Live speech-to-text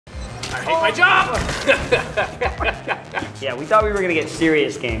I hate my job! Yeah, we thought we were gonna get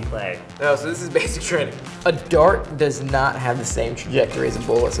serious gameplay. No, so this is basic training. A dart does not have the same trajectory as a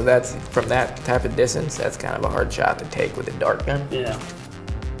bullet, so that's, from that type of distance, that's kind of a hard shot to take with a dart gun. Yeah.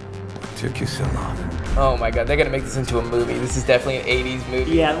 Took you so long. Oh my god, they're gonna make this into a movie. This is definitely an 80s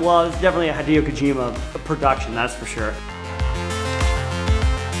movie. Yeah, well, it's definitely a Hideo Kojima production, that's for sure.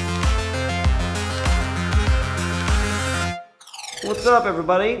 What's up,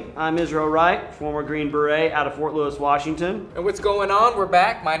 everybody? I'm Isreal Wright, former Green Beret out of Fort Lewis, Washington. And what's going on? We're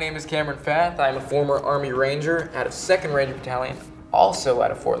back. My name is Cameron Fath. I'm a former Army Ranger out of 2nd Ranger Battalion, also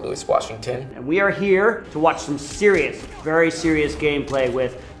out of Fort Lewis, Washington. And we are here to watch some serious, very serious gameplay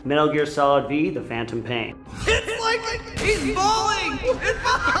with Metal Gear Solid V, The Phantom Pain. It's like he's falling!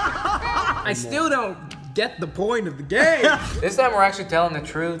 I still don't get the point of the game. This time we're actually telling the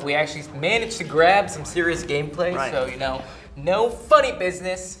truth. We actually managed to grab some serious gameplay, Right. so, you know, no funny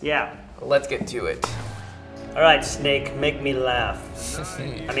business. Yeah. Let's get to it. All right, Snake, make me laugh.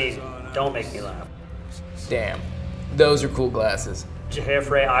 I mean, don't make me laugh. Damn, those are cool glasses.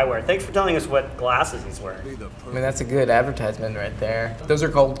 Jeffrey Eyewear, thanks for telling us what glasses he's wearing. I mean, that's a good advertisement right there. Those are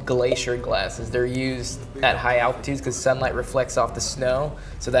called glacier glasses. They're used at high altitudes because sunlight reflects off the snow.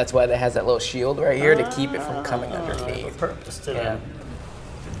 So that's why it has that little shield right here to keep it from coming underneath. Purpose to Yeah. them.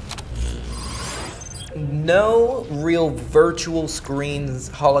 No real virtual screens,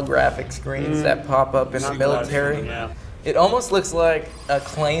 holographic screens that pop up in the military. Yeah. It almost looks like a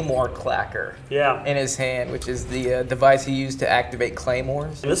claymore clacker Yeah. in his hand, which is the device he used to activate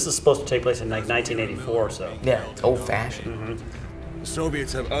claymores. And this is supposed to take place in like 1984, so. Yeah, it's old-fashioned. The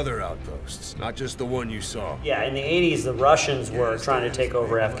Soviets have other outposts, not just the one you saw. Yeah, in the 80s, the Russians were trying to take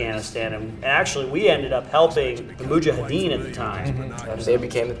over Afghanistan, and actually we ended up helping the Mujahideen at the time. They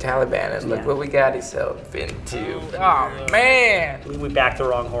became the Taliban, and look what we got ourselves into. Oh, man! We backed the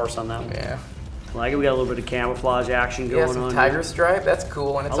wrong horse on that one. Yeah. Like it, we got a little bit of camouflage action Yeah, going some on. tiger stripe, that's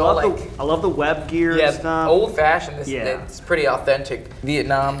cool, and I it's all like... love the web gear and stuff. old-fashioned. Yeah. It's pretty authentic.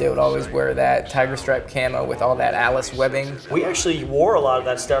 Vietnam, they would always wear that tiger stripe camo with all that Alice webbing. We actually wore a lot of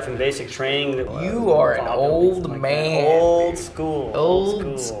that stuff in basic training. You are an old man. Old school.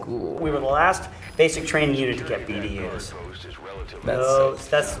 Old school. We were the last basic training unit to get BDUs.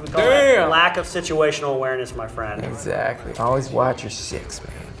 That's We call that lack of situational awareness, my friend. exactly. Always watch your six,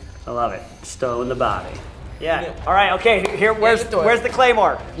 man. I love it. Stow in the body. Yeah. All right. Okay. Here. Where's get to it. the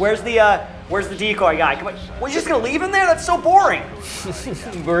claymore? Where's the decoy guy? Come on. We're just gonna leave him there? That's so boring.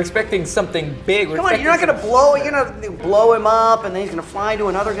 We're expecting something big. Come on. You're not gonna blow. You're gonna blow him up, and then he's gonna fly to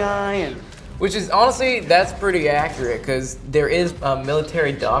another guy. And Which is, honestly, that's pretty accurate, because there is a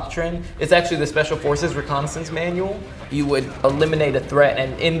military doctrine. It's actually the Special Forces Reconnaissance Manual. You would eliminate a threat,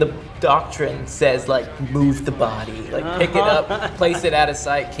 and in the doctrine says, like, move the body. Like, pick it up, place it out of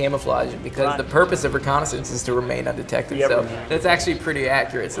sight, camouflage it, because the purpose of reconnaissance is to remain undetected. Yep. So that's actually pretty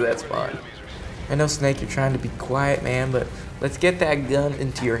accurate, so that's fun. I know, Snake, you're trying to be quiet, man, but let's get that gun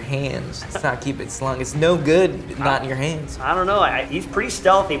into your hands. Let's not keep it slung. It's no good not in your hands. I don't know. He's pretty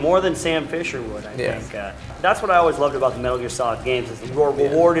stealthy, more than Sam Fisher would, I think. That's what I always loved about the Metal Gear Solid games, is you were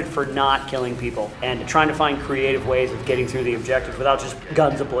rewarded for not killing people and trying to find creative ways of getting through the objectives without just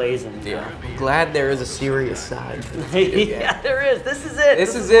guns ablazing. Yeah. I'm glad there is a serious side to this video game. Yeah, there is. This is it.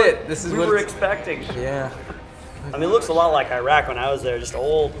 This is it. This is we what were it's- expecting. Yeah. I mean, it looks a lot like Iraq when I was there. Just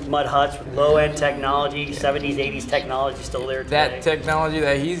old mud huts with low-end technology, 70s, 80s technology still there today. That technology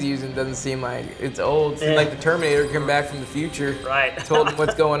that he's using doesn't seem like it's old. It seems like the Terminator come back from the future. Right. Told him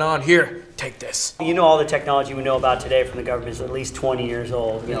what's going on. Here, take this. You know, all the technology we know about today from the government is at least 20 years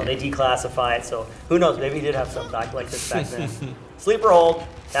old. You know, they declassify it, so who knows? Maybe he did have something like this back then. Sleeper hold,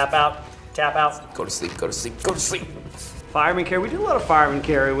 tap out, tap out. Go to sleep, go to sleep, go to sleep. Fireman carry. We do a lot of fireman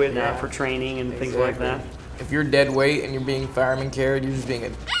carry with for training and things like that. If you're dead weight and you're being fireman carried, you're just being a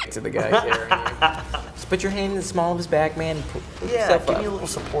to the guy carrying you. Just put your hand in the small of his back, man, and pull yourself give up. me a little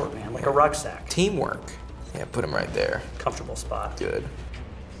support, man, like a rucksack. Teamwork. Yeah, put him right there. Comfortable spot. Good.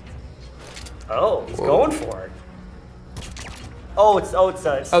 Oh, he's going for it. Oh, it's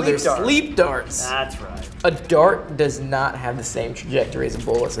a sleep There's dart. sleep darts. That's right. A dart does not have the same trajectory as a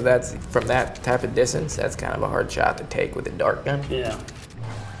bullet, so that's, from that type of distance, that's kind of a hard shot to take with a dart gun. Yeah.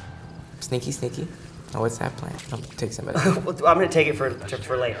 Sneaky, sneaky. Oh, what's that plan? I'll take some of that. I'm going to take it for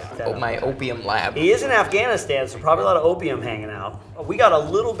later. Oh, my opium lab. He is in Afghanistan, so probably a lot of opium hanging out. We got a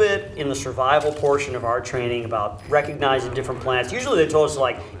little bit in the survival portion of our training about recognizing different plants. Usually they told us,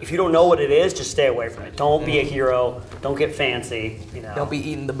 like, if you don't know what it is, just stay away from it. Don't be a hero. Don't get fancy, you know. Don't be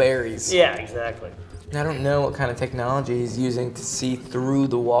eating the berries. Yeah, exactly. I don't know what kind of technology he's using to see through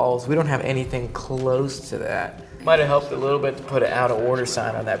the walls. We don't have anything close to that. Might have helped a little bit to put an out of order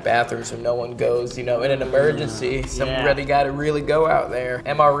sign on that bathroom so no one goes, you know, in an emergency. Somebody got to really go out there.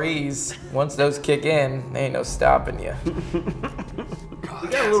 MREs, once those kick in, there ain't no stopping you. We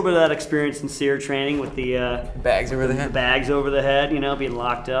got a little bit of that experience in SEER training with the bags over the head. The bags over the head, you know, being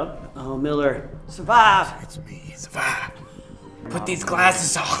locked up. Oh, Miller, survive. It's me, survive. Put these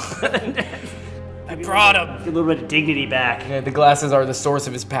glasses on. I brought them. Get a little bit of dignity back. Yeah, the glasses are the source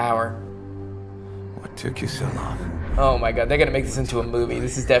of his power. What took you so long? Oh my god, they're gonna make this into a movie.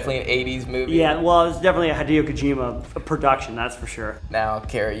 This is definitely an 80s movie. Yeah, well, it's definitely a Hideo Kojima production, that's for sure. Now I'll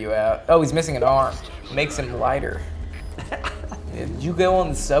carry you out. Oh, he's missing an arm. Makes him lighter. Did you go on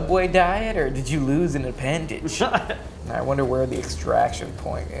the Subway diet or did you lose an appendage? I wonder where the extraction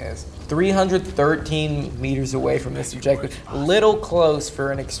point is. 313 meters away from this objective. Little close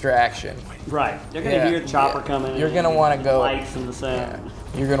for an extraction. Right. They're gonna hear the chopper coming. You're gonna want to go. Lights and the sound.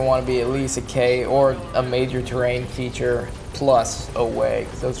 You're gonna want to be at least a K or a major terrain feature plus away,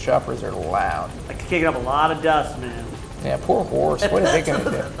 because those choppers are loud. Like kicking up a lot of dust, man. Yeah, poor horse. What is it gonna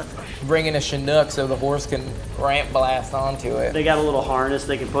do? Bring in a Chinook so the horse can ramp blast onto it. They got a little harness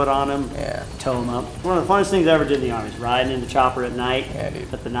they can put on him. Yeah. Tow him up. One of the funnest things I ever did in the Army is riding in the chopper at night. Yeah, dude.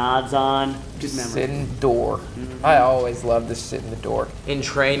 Put the nods on. Good memory. Sit in the door. I always loved to sit in the door. In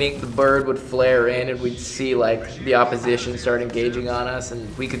training, the bird would flare in and we'd see like the opposition start engaging on us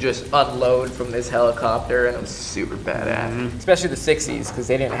and we could just unload from this helicopter and it was super badass. Especially the 60s because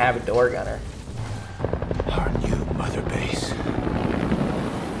they didn't have a door gunner. Our new mother base.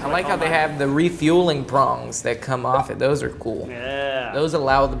 I like how they have the refueling prongs that come off it. Those are cool. Yeah. Those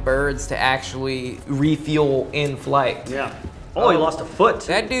allow the birds to actually refuel in flight. Yeah. Oh, he lost a foot.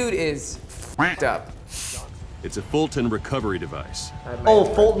 That dude is f***ed up. It's a Fulton recovery device. Oh,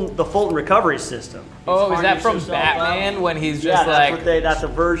 the Fulton recovery system. Oh, is that Harness from yourself Batman up. when he's Yeah, just that's like... what that's a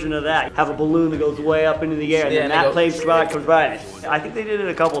version of that. Have a balloon that goes way up into the air, and Yeah, then and they that go- plane comes by. I think they did it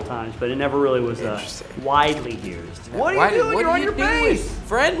a couple times, but it never really was widely used. What are you doing? You're on your base.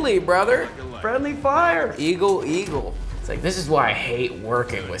 Friendly, brother. Friendly fire. Eagle, eagle. It's like, this is why I hate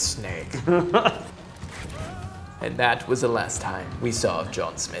working with Snake. And that was the last time we saw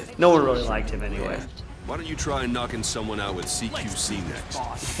John Smith. No one really liked him anyway. Why don't you try knocking someone out with CQC next?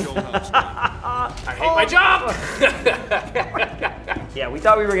 Show how it's done. I hate my job! Yeah, we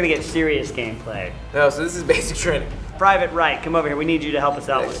thought we were gonna get serious gameplay. No, so this is basic training. Private Wright, come over here. We need you to help us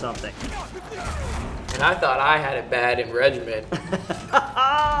out with something. And I thought I had it bad in regiment.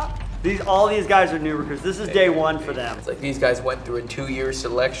 All these guys are new recruits. This is day one for them. It's like these guys went through a 2-year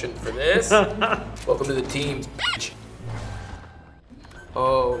selection for this. Welcome to the team, bitch.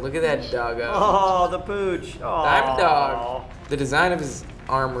 Oh, look at that doggo. Oh, the pooch. Oh. Diamond dog. The design of his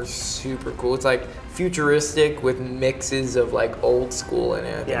armor is super cool. It's like futuristic with mixes of like old school in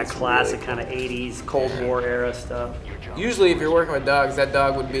it. I think Yeah, it's classic really kind of 80s Cold War era stuff. cool. Usually if you're working with dogs, that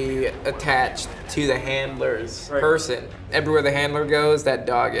dog would be attached to the handler's person. Everywhere the handler goes, that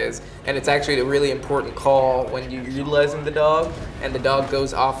dog is. And it's actually a really important call when you're utilizing the dog and the dog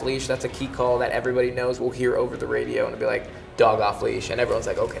goes off leash. That's a key call that everybody knows will hear over the radio and it'll be like, dog off leash. And everyone's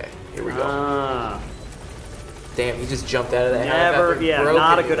like, okay, here we go. Ah. Damn, he just jumped out of that Never, helicopter. yeah, Broken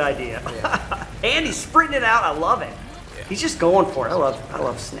not a it. good idea. Yeah. And he's sprinting it out. I love it. Yeah. He's just going for it. I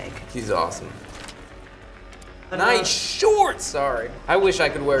love Snake. He's awesome. Nice shorts! Sorry. I wish I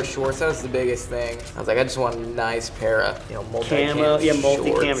could wear shorts. That was the biggest thing. I was like, I just want a nice pair of, you know, multi-cam Camo, yeah,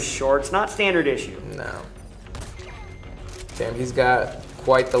 multi-cam shorts. shorts. Not standard issue. No. Damn, he's got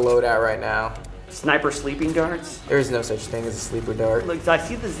quite the loadout right now. Sniper sleeping darts. There is no such thing as a sleeper dart. Look, I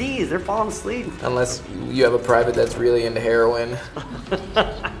see the Z's. They're falling asleep. Unless you have a private that's really into heroin.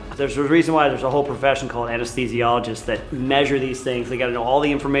 There's a reason why there's a whole profession called anesthesiologists that measure these things. They got to know all the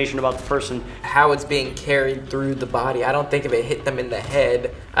information about the person. How it's being carried through the body. I don't think if it hit them in the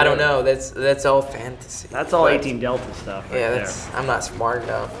head. I don't know. That's all fantasy. That's all But- 18 Delta stuff right Yeah, there. I'm not smart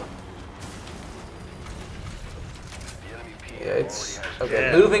enough. Yeah, it's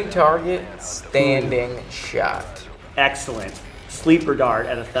okay. Yeah. Moving target, standing shot. Excellent. Sleeper dart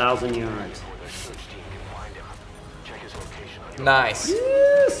at 1,000 yards. Nice.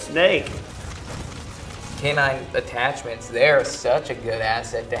 Yeah, Snake. Canine attachments, they're such a good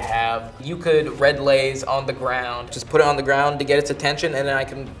asset to have. You could red laze on the ground, just put it on the ground to get its attention, and then I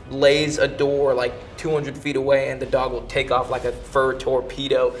can laze a door like 200 feet away and the dog will take off like a fur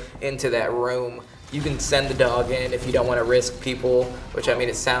torpedo into that room. You can send the dog in if you don't want to risk people, which I mean,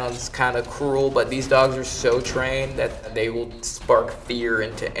 it sounds kind of cruel, but these dogs are so trained that they will spark fear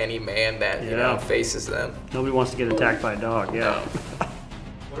into any man that, you know, faces them. Nobody wants to get attacked by a dog, yeah.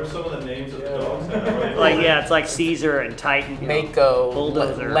 What are some of the names of the dogs? Like, yeah, it's like Caesar and Titan. You know, Mako,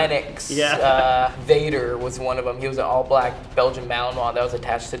 Bulldozer. Lennox, Yeah. Vader was one of them. He was an all-black Belgian Malinois that was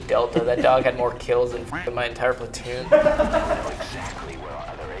attached to Delta. That dog had more kills than my entire platoon.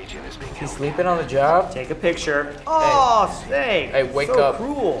 He's sleeping on the job? Take a picture. Oh, snake. Hey, wake so up.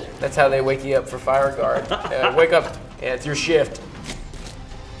 Cruel. That's how they wake you up for fire guard. Wake up. Yeah, it's your shift.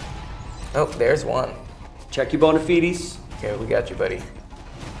 Oh, there's one. Check your bona fides. Okay, we got you, buddy.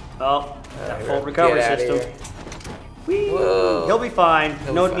 Oh, that full recovery Get outta system. Whee. Whoa. He'll be fine.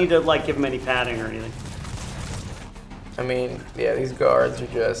 He'll No be need to like give him any padding or anything. I mean, yeah, these guards are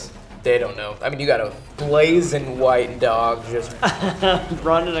just, they don't know. I mean, you got a blazing white dog just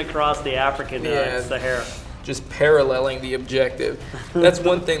Running across the African Sahara. just paralleling the objective. That's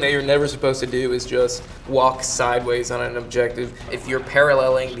one thing that you're never supposed to do is just walk sideways on an objective. If you're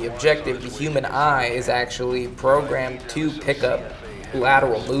paralleling the objective, the human eye is actually programmed to pick up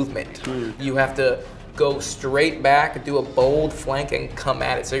lateral movement. You have to go straight back, do a bold flank, and come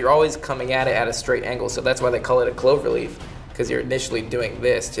at it. So you're always coming at it at a straight angle. So that's why they call it a cloverleaf, because you're initially doing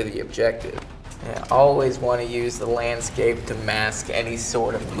this to the objective. Yeah, always want to use the landscape to mask any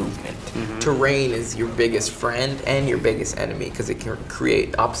sort of movement. Terrain is your biggest friend and your biggest enemy because it can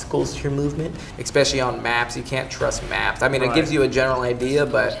create obstacles to your movement, especially on maps. You can't trust maps. I mean, it gives you a general idea,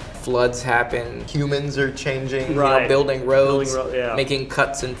 but floods happen, humans are changing, you know, building roads, making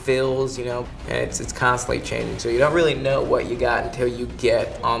cuts and fills, you know, and it's constantly changing. So you don't really know what you got until you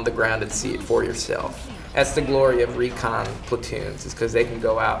get on the ground and see it for yourself. That's the glory of recon platoons, is because they can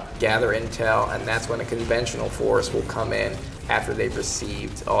go out, gather intel, and that's when a conventional force will come in after they've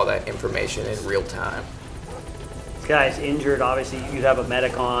received all that information in real time. This guy's injured. Obviously, you'd have a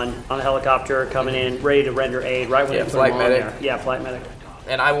medic on a helicopter coming in, ready to render aid right when you put flight him on medic. there. Yeah, flight medic.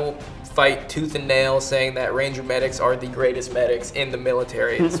 And I will fight tooth and nail saying that Ranger medics are the greatest medics in the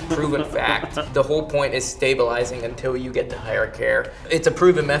military. It's a proven fact. The whole point is stabilizing until you get to higher care. It's a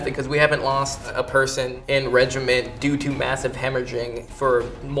proven method because we haven't lost a person in regiment due to massive hemorrhaging for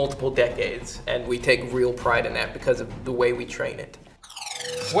multiple decades, and we take real pride in that because of the way we train it.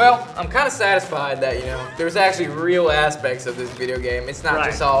 Well, I'm kind of satisfied that, you know, there's actually real aspects of this video game. It's not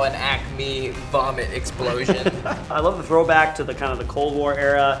just all an Acme vomit explosion. I love the throwback to the kind of the Cold War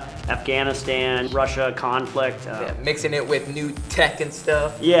era, Afghanistan, Russia conflict. Yeah, mixing it with new tech and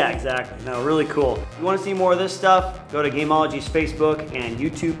stuff. Yeah, exactly. No, really cool. If you want to see more of this stuff, go to Gameology's Facebook and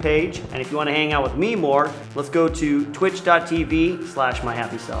YouTube page. And if you want to hang out with me more, let's go to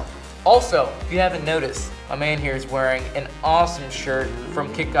twitch.tv/myhappyself. Also, if you haven't noticed, my man here is wearing an awesome shirt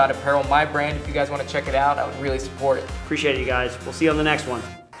from Kick God Apparel, my brand. If you guys want to check it out, I would really support it. Appreciate it, you guys. We'll see you on the next one.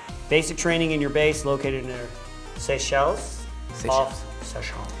 Basic training in your base located near Seychelles. Seychelles.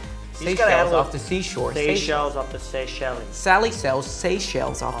 Seychelles off the seashore. Seychelles off the Seychelles. Sally sells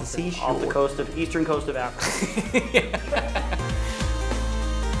Seychelles off the seashore. Off the coast of eastern coast of Africa.